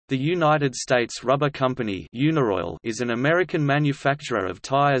The United States Rubber Company Uniroyal is an American manufacturer of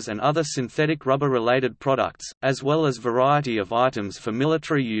tires and other synthetic rubber-related products, as well as variety of items for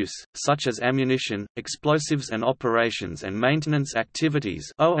military use, such as ammunition, explosives and operations and maintenance activities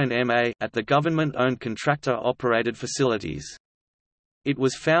at the government-owned contractor-operated facilities. It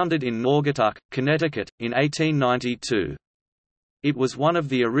was founded in Naugatuck, Connecticut, in 1892. It was one of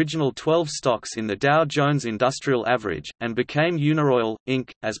the original 12 stocks in the Dow Jones Industrial Average, and became Uniroyal, Inc.,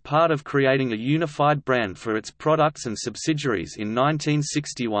 as part of creating a unified brand for its products and subsidiaries in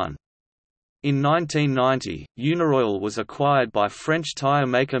 1961. In 1990, Uniroyal was acquired by French tire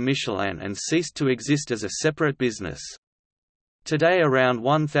maker Michelin and ceased to exist as a separate business. Today around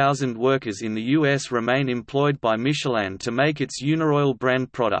 1,000 workers in the U.S. remain employed by Michelin to make its Uniroyal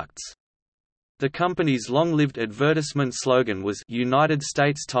brand products. The company's long-lived advertisement slogan was "United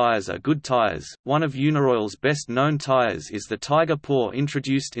States tires are good tires." One of Uniroyal's best-known tires is the Tiger Paw,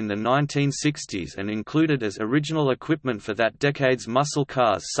 introduced in the 1960s and included as original equipment for that decade's muscle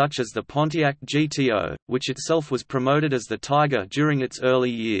cars such as the Pontiac GTO, which itself was promoted as the Tiger during its early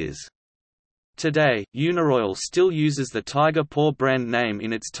years. Today, Uniroyal still uses the Tiger Paw brand name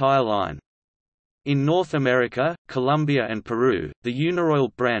in its tire line. In North America, Colombia and Peru, the Uniroyal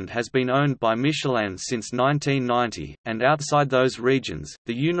brand has been owned by Michelin since 1990, and outside those regions,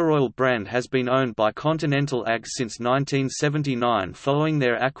 the Uniroyal brand has been owned by Continental AG since 1979 following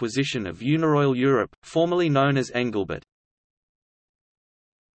their acquisition of Uniroyal Europe, formerly known as Englebert.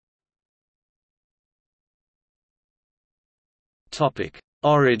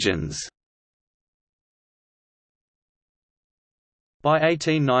 Origins. By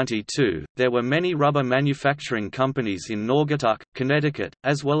 1892, there were many rubber manufacturing companies in Naugatuck, Connecticut,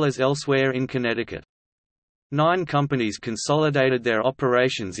 as well as elsewhere in Connecticut. 9 companies consolidated their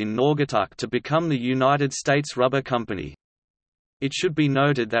operations in Naugatuck to become the United States Rubber Company. It should be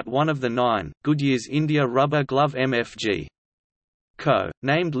noted that one of the 9, Goodyear's India Rubber Glove MFG. Co.,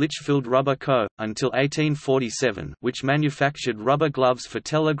 named Litchfield Rubber Co., until 1847, which manufactured rubber gloves for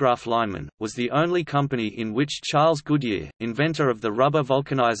telegraph linemen, was the only company in which Charles Goodyear, inventor of the rubber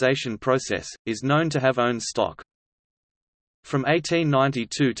vulcanization process, is known to have owned stock. From 1892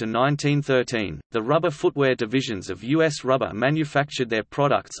 to 1913, the rubber footwear divisions of U.S. Rubber manufactured their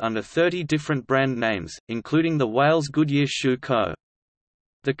products under 30 different brand names, including the Wales Goodyear Shoe Co.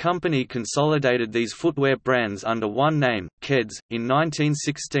 The company consolidated these footwear brands under one name, Keds, in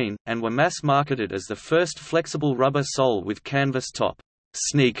 1916, and were mass-marketed as the first flexible rubber sole with canvas top,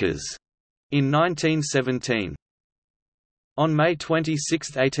 sneakers, in 1917. On May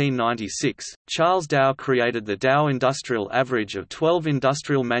 26, 1896, Charles Dow created the Dow Industrial Average of 12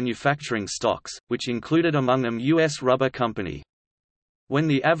 industrial manufacturing stocks, which included among them U.S. Rubber Company. When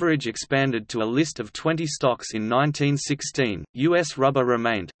the average expanded to a list of 20 stocks in 1916, U.S. Rubber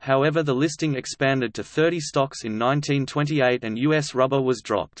remained, however the listing expanded to 30 stocks in 1928 and U.S. Rubber was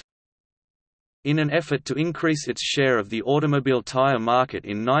dropped. In an effort to increase its share of the automobile tire market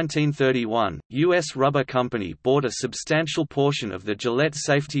in 1931, U.S. Rubber Company bought a substantial portion of the Gillette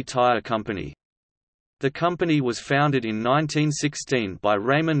Safety Tire Company. The company was founded in 1916 by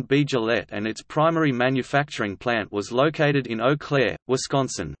Raymond B. Gillette and its primary manufacturing plant was located in Eau Claire,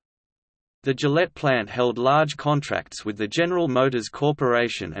 Wisconsin. The Gillette plant held large contracts with the General Motors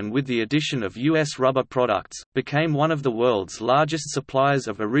Corporation and with the addition of U.S. Rubber products, became one of the world's largest suppliers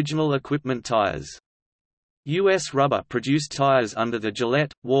of original equipment tires. U.S. Rubber produced tires under the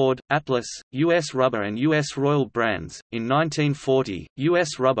Gillette, Ward, Atlas, U.S. Rubber and U.S. Royal brands. In 1940,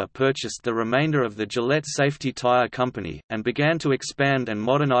 U.S. Rubber purchased the remainder of the Gillette Safety Tire Company, and began to expand and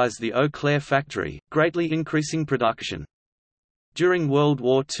modernize the Eau Claire factory, greatly increasing production. During World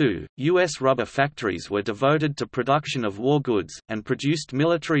War II, U.S. rubber factories were devoted to production of war goods, and produced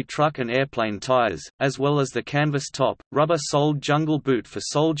military truck and airplane tires, as well as the canvas-top, rubber-soled jungle boot for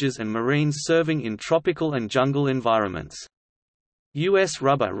soldiers and Marines serving in tropical and jungle environments. U.S.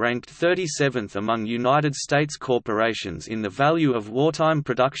 Rubber ranked 37th among United States corporations in the value of wartime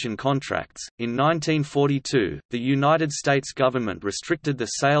production contracts. In 1942, the United States government restricted the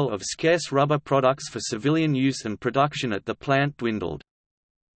sale of scarce rubber products for civilian use and production at the plant dwindled.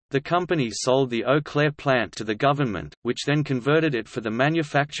 The company sold the Eau Claire plant to the government, which then converted it for the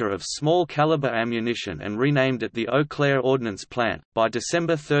manufacture of small caliber ammunition and renamed it the Eau Claire Ordnance Plant. By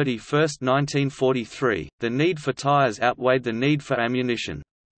December 31, 1943, the need for tires outweighed the need for ammunition.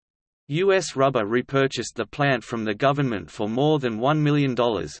 U.S. Rubber repurchased the plant from the government for more than $1 million,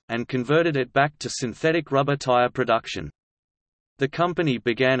 and converted it back to synthetic rubber tire production. The company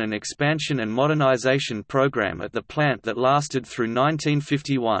began an expansion and modernization program at the plant that lasted through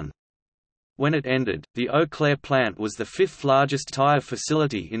 1951. When it ended, the Eau Claire plant was the fifth largest tire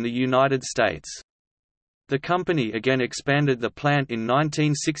facility in the United States. The company again expanded the plant in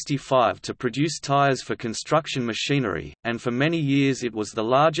 1965 to produce tires for construction machinery, and for many years it was the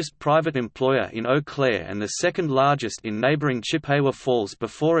largest private employer in Eau Claire and the second largest in neighboring Chippewa Falls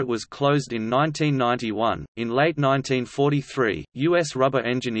before it was closed in 1991. In late 1943, U.S. rubber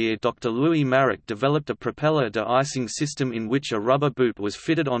engineer Dr. Louis Marek developed a propeller de-icing system in which a rubber boot was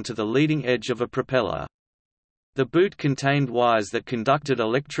fitted onto the leading edge of a propeller. The boot contained wires that conducted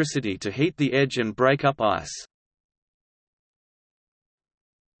electricity to heat the edge and break up ice.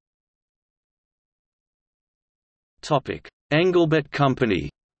 Englebert Company.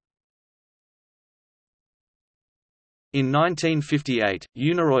 In 1958,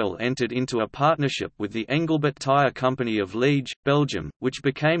 Uniroyal entered into a partnership with the Englebert Tire Company of Liege, Belgium, which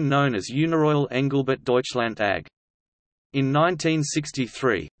became known as Uniroyal Englebert Deutschland AG. In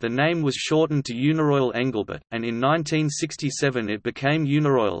 1963, the name was shortened to Uniroyal Englebert, and in 1967 it became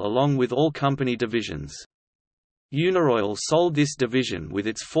Uniroyal along with all company divisions. Uniroyal sold this division with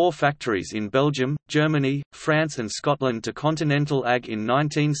its 4 factories in Belgium, Germany, France and Scotland to Continental AG in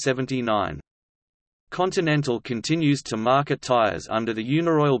 1979. Continental continues to market tires under the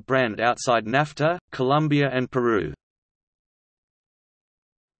Uniroyal brand outside NAFTA, Colombia and Peru.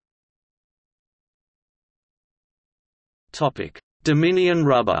 Dominion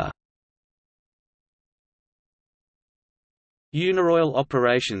Rubber. Uniroyal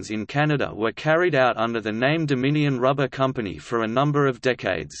operations in Canada were carried out under the name Dominion Rubber Company for a number of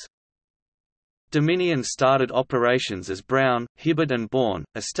decades. Dominion started operations as Brown, Hibbert and Bourne,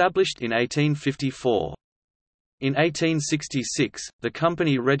 established in 1854. In 1866, the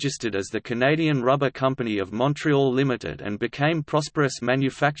company registered as the Canadian Rubber Company of Montreal Limited and became prosperous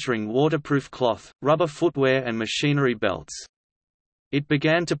manufacturing waterproof cloth, rubber footwear and machinery belts. It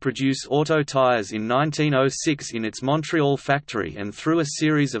began to produce auto tires in 1906 in its Montreal factory and through a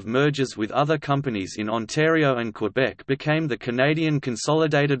series of mergers with other companies in Ontario and Quebec became the Canadian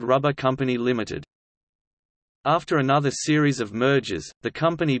Consolidated Rubber Company Limited. After another series of mergers, the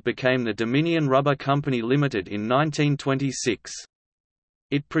company became the Dominion Rubber Company Limited in 1926.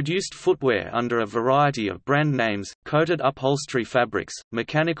 It produced footwear under a variety of brand names, coated upholstery fabrics,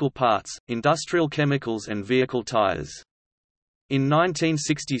 mechanical parts, industrial chemicals and vehicle tires. In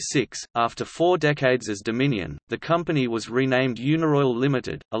 1966, after 4 decades as Dominion, the company was renamed Uniroyal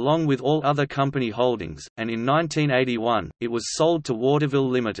Limited, along with all other company holdings, and in 1981, it was sold to Waterville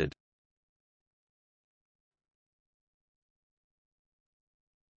Limited.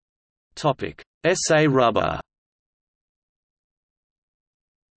 SA Rubber.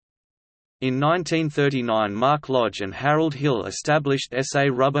 In 1939 Mark Lodge and Harold Hill established SA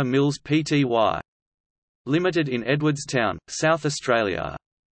Rubber Mills Pty. Limited in Edwardstown, South Australia.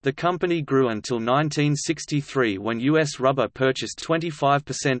 The company grew until 1963 when US Rubber purchased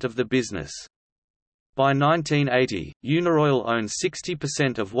 25% of the business. By 1980, Uniroyal owned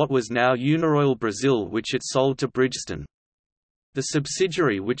 60% of what was now Uniroyal Brazil, which it sold to Bridgestone. The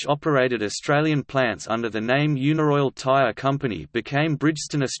subsidiary which operated Australian plants under the name Uniroyal Tire Company became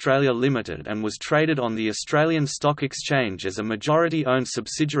Bridgestone Australia Limited and was traded on the Australian Stock Exchange as a majority-owned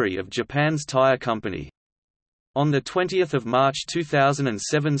subsidiary of Japan's Tire Company. On 20 March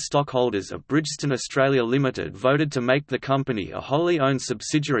 2007, stockholders of Bridgestone Australia Limited voted to make the company a wholly owned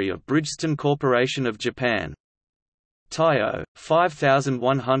subsidiary of Bridgestone Corporation of Japan. Taiyo,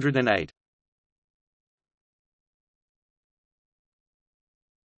 5108.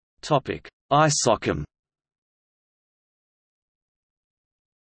 Isochem.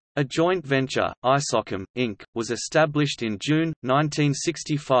 A joint venture, Isochem, Inc., was established in June,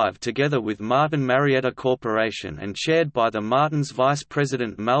 1965 together with Martin Marietta Corporation and chaired by the Martin's Vice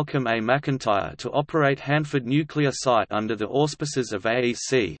President Malcolm A. McIntyre to operate Hanford Nuclear Site under the auspices of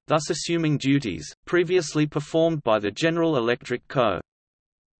AEC, thus assuming duties, previously performed by the General Electric Co.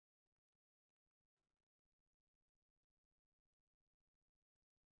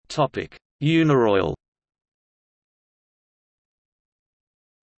 Uniroyal.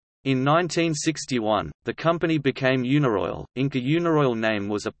 In 1961, the company became Uniroyal, Inc. A Uniroyal name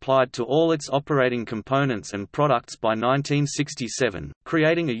was applied to all its operating components and products by 1967,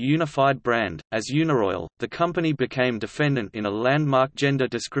 creating a unified brand. As Uniroyal, the company became defendant in a landmark gender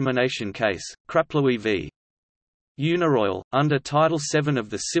discrimination case, Kraplowey v. Uniroyal, under Title VII of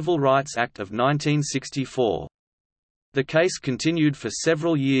the Civil Rights Act of 1964. The case continued for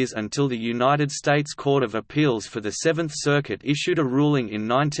several years until the United States Court of Appeals for the Seventh Circuit issued a ruling in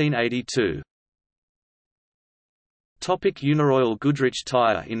 1982. Uniroyal Goodrich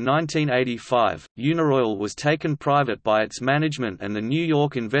Tire. In 1985, Uniroyal was taken private by its management and the New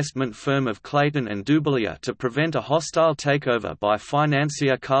York investment firm of Clayton and Dubilier to prevent a hostile takeover by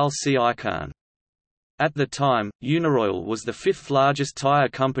financier Carl C. Icahn. At the time, Uniroyal was the fifth largest tire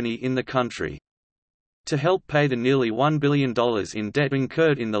company in the country. To help pay the nearly $1 billion in debt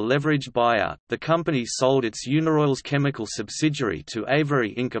incurred in the leveraged buyout, the company sold its Uniroyal's chemical subsidiary to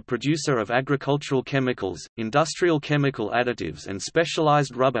Avery Inc., a producer of agricultural chemicals, industrial chemical additives and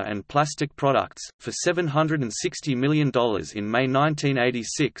specialized rubber and plastic products, for $760 million in May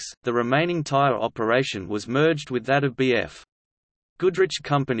 1986. The remaining tire operation was merged with that of B.F. Goodrich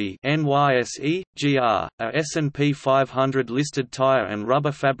Company (NYSE, GR), a S&P 500 listed tire and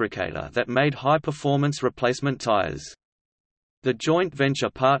rubber fabricator that made high-performance replacement tires. The joint venture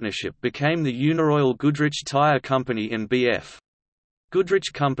partnership became the Uniroyal Goodrich Tire Company, and B.F.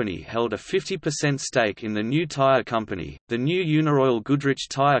 Goodrich Company held a 50% stake in the new tire company. The new Uniroyal Goodrich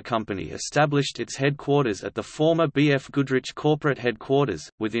Tire Company established its headquarters at the former B.F. Goodrich corporate headquarters,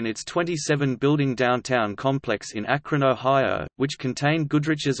 within its 27-building downtown complex in Akron, Ohio, which contained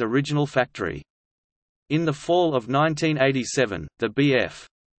Goodrich's original factory. In the fall of 1987, the B.F.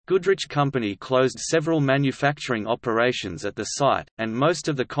 Goodrich Company closed several manufacturing operations at the site, and most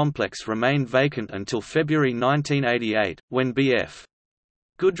of the complex remained vacant until February 1988, when B.F.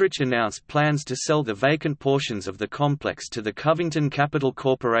 Goodrich announced plans to sell the vacant portions of the complex to the Covington Capital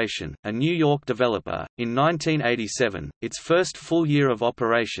Corporation, a New York developer. In 1987, its first full year of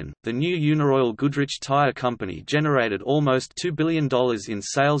operation, the new Uniroyal Goodrich Tire Company generated almost $2 billion in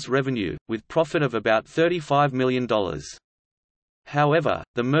sales revenue, with profit of about $35 million. However,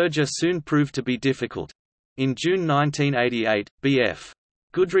 the merger soon proved to be difficult. In June 1988, B.F.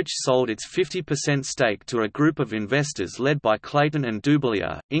 Goodrich sold its 50% stake to a group of investors led by Clayton and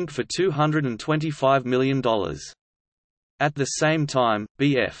Dubilier, Inc. for $225 million. At the same time,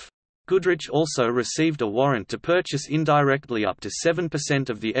 B.F. Goodrich also received a warrant to purchase indirectly up to 7%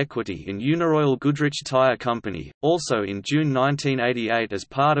 of the equity in Uniroyal Goodrich Tire Company. Also in June 1988, as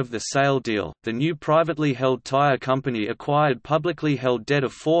part of the sale deal, the new privately held tire company acquired publicly held debt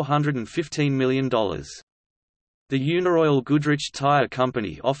of $415 million. The Uniroyal Goodrich Tire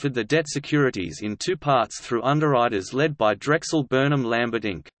Company offered the debt securities in two parts through underwriters led by Drexel Burnham Lambert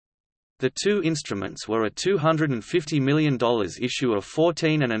Inc. The two instruments were a $250 million issue of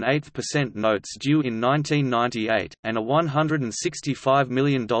 14.125% notes due in 1998, and a $165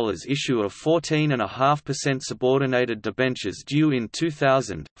 million issue of 14.5% subordinated debentures due in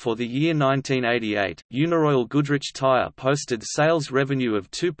 2000. For the year 1988, Uniroyal Goodrich Tire posted sales revenue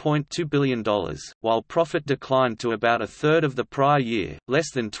of $2.2 billion, while profit declined to about a third of the prior year, less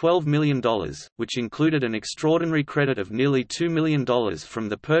than $12 million, which included an extraordinary credit of nearly $2 million from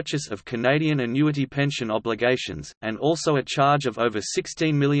the purchase of Canadian annuity pension obligations, and also a charge of over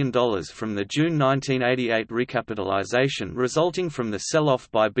 $16 million from the June 1988 recapitalization resulting from the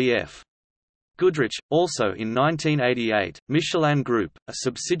sell-off by B.F. Goodrich. Also in 1988, Michelin Group, a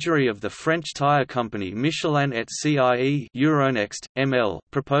subsidiary of the French tire company Michelin et Cie Euronext, ML,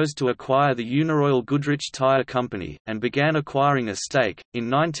 proposed to acquire the Uniroyal Goodrich Tire Company, and began acquiring a stake. In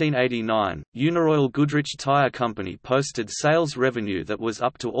 1989, Uniroyal Goodrich Tire Company posted sales revenue that was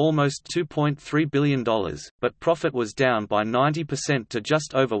up to almost $2.3 billion, but profit was down by 90% to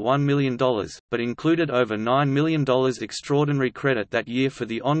just over $1 million, but included over $9 million extraordinary credit that year for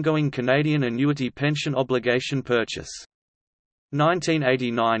the ongoing Canadian annuity pension obligation purchase.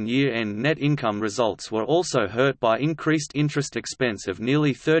 1989 year-end net income results were also hurt by increased interest expense of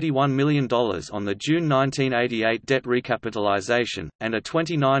nearly $31 million on the June 1988 debt recapitalization, and a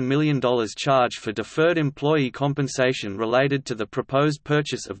 $29 million charge for deferred employee compensation related to the proposed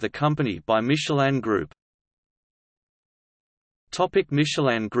purchase of the company by Michelin Group.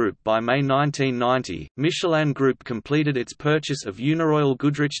 Michelin Group. By May 1990, Michelin Group completed its purchase of Uniroyal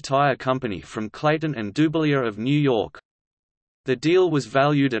Goodrich Tire Company from Clayton and Dubilier of New York. The deal was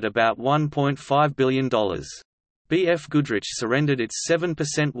valued at about $1.5 billion. B.F. Goodrich surrendered its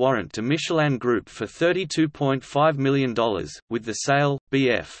 7% warrant to Michelin Group for $32.5 million. With the sale,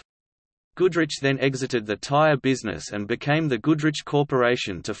 B.F. Goodrich then exited the tire business and became the Goodrich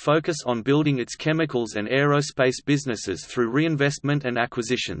Corporation to focus on building its chemicals and aerospace businesses through reinvestment and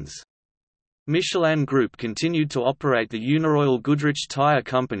acquisitions. Michelin Group continued to operate the Uniroyal Goodrich Tire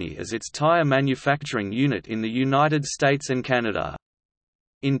Company as its tire manufacturing unit in the United States and Canada.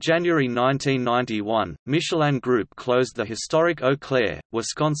 In January 1991, Michelin Group closed the historic Eau Claire,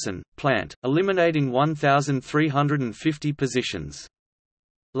 Wisconsin, plant, eliminating 1,350 positions.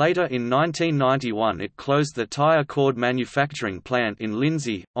 Later in 1991 it closed the tyre cord manufacturing plant in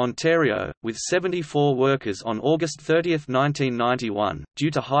Lindsay, Ontario, with 74 workers on August 30, 1991, due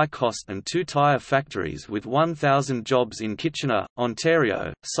to high cost, and 2 tyre factories with 1,000 jobs in Kitchener,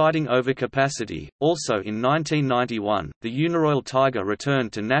 Ontario, citing overcapacity. Also in 1991, the Uniroyal Tiger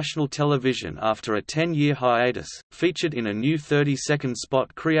returned to national television after a 10-year hiatus, featured in a new 30-second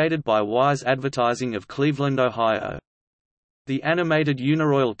spot created by Wise Advertising of Cleveland, Ohio. The animated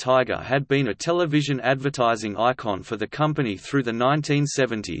Uniroyal Tiger had been a television advertising icon for the company through the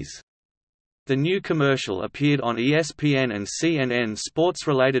 1970s. The new commercial appeared on ESPN and CNN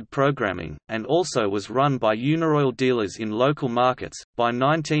sports-related programming, and also was run by Uniroyal dealers in local markets. By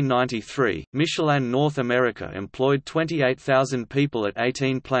 1993, Michelin North America employed 28,000 people at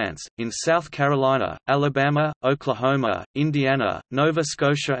 18 plants, in South Carolina, Alabama, Oklahoma, Indiana, Nova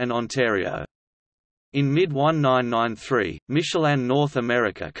Scotia and Ontario. In mid-1993, Michelin North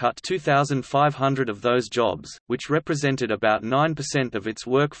America cut 2,500 of those jobs, which represented about 9% of its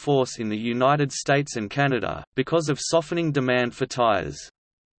workforce in the United States and Canada, because of softening demand for tires.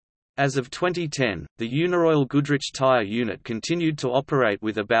 As of 2010, the Uniroyal Goodrich tire unit continued to operate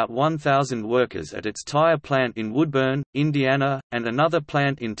with about 1,000 workers at its tire plant in Woodburn, Indiana, and another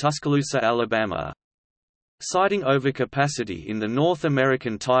plant in Tuscaloosa, Alabama. Citing overcapacity in the North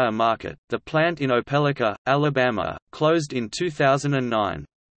American tire market, the plant in Opelika, Alabama, closed in 2009.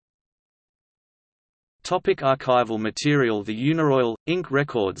 Archival material. The Uniroyal, Inc.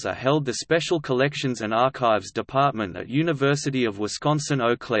 records are held the Special Collections and Archives Department at University of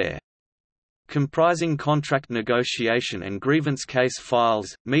Wisconsin-Eau Claire. Comprising contract negotiation and grievance case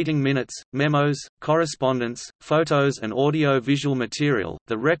files, meeting minutes, memos, correspondence, photos and audio-visual material,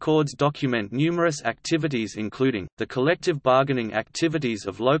 the records document numerous activities including, the collective bargaining activities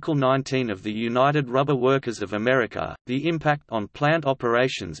of Local 19 of the United Rubber Workers of America, the impact on plant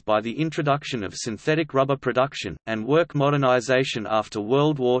operations by the introduction of synthetic rubber production, and work modernization after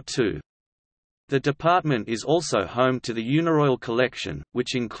World War II. The department is also home to the Uniroyal Collection,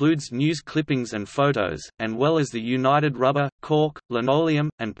 which includes news clippings and photos, and well as the United Rubber, Cork, Linoleum,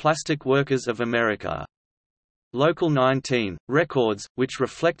 and Plastic Workers of America. Local 19, records, which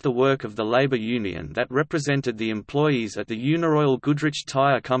reflect the work of the labor union that represented the employees at the Uniroyal Goodrich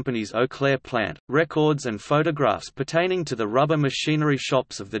Tire Company's Eau Claire plant, records and photographs pertaining to the rubber machinery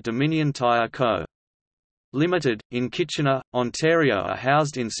shops of the Dominion Tire Co. Limited, in Kitchener, Ontario are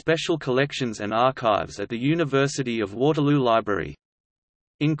housed in Special Collections and Archives at the University of Waterloo Library.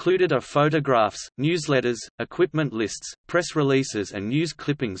 Included are photographs, newsletters, equipment lists, press releases and news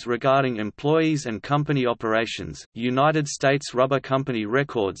clippings regarding employees and company operations. United States Rubber Company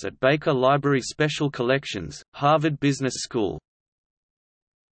records at Baker Library. Special Collections, Harvard Business School.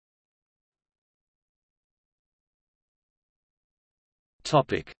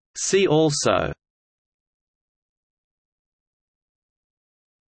 See also: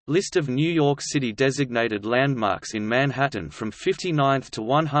 List of New York City designated landmarks in Manhattan from 59th to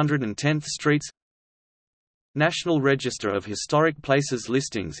 110th Streets. National Register of Historic Places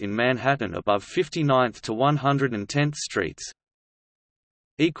listings in Manhattan above 59th to 110th Streets.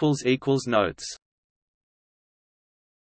 Notes